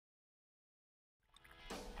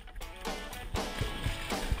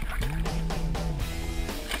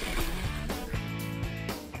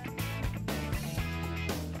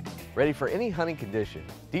Ready for any hunting condition,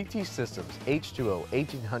 DT Systems H2O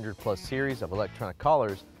 1800 Plus series of electronic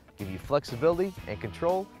collars give you flexibility and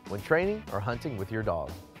control when training or hunting with your dog.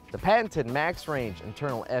 The patented max range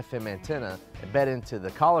internal FM antenna embedded into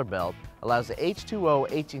the collar belt allows the H2O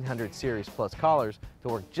 1800 series plus collars to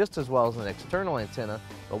work just as well as an external antenna,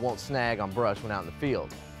 but won't snag on brush when out in the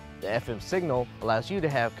field. The FM signal allows you to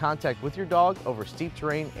have contact with your dog over steep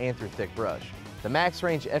terrain and through thick brush. The max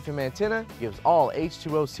range FM antenna gives all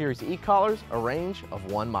H2O series e-collars a range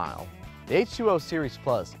of 1 mile. The H2O Series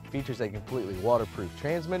Plus features a completely waterproof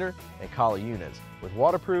transmitter and collar units with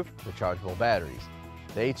waterproof rechargeable batteries.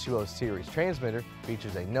 The H2O Series transmitter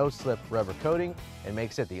features a no-slip rubber coating and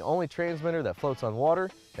makes it the only transmitter that floats on water,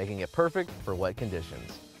 making it perfect for wet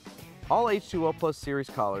conditions. All H2O Plus series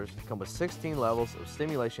collars come with 16 levels of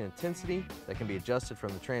stimulation intensity that can be adjusted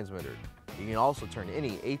from the transmitter. You can also turn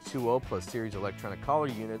any H2O Plus series electronic collar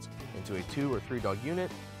units into a 2 or 3 dog unit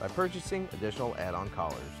by purchasing additional add-on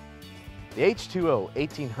collars. The H2O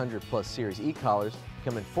 1800 Plus series e-collars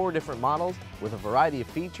come in 4 different models with a variety of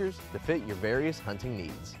features to fit your various hunting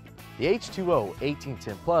needs. The H2O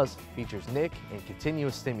 1810 Plus features NIC and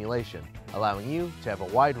continuous stimulation, allowing you to have a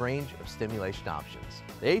wide range of stimulation options.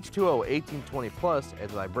 The H2O 1820 Plus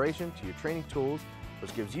adds vibration to your training tools,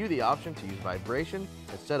 which gives you the option to use vibration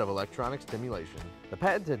instead of electronic stimulation. The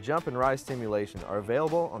patented jump and rise stimulation are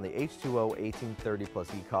available on the H2O 1830 Plus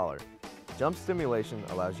e-collar. Jump stimulation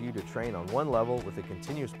allows you to train on one level with a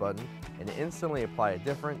continuous button and to instantly apply a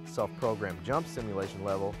different self-programmed jump stimulation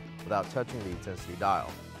level without touching the intensity dial.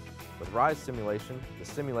 With rise stimulation, the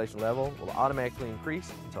stimulation level will automatically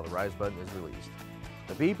increase until the rise button is released.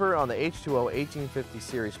 The beeper on the H2O 1850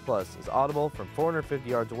 Series Plus is audible from 450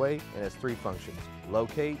 yards away and has 3 functions: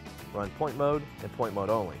 locate, run point mode, and point mode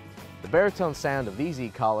only. The baritone sound of these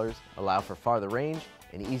e-collars allow for farther range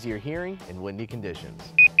and easier hearing in windy conditions.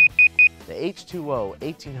 The H2O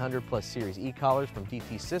 1800 Plus series e-collars from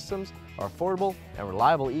DT Systems are affordable and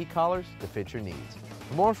reliable e-collars to fit your needs.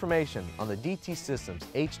 For more information on the DT Systems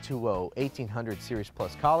H2O 1800 Series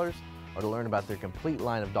Plus collars or to learn about their complete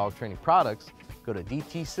line of dog training products, go to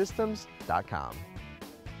dtsystems.com.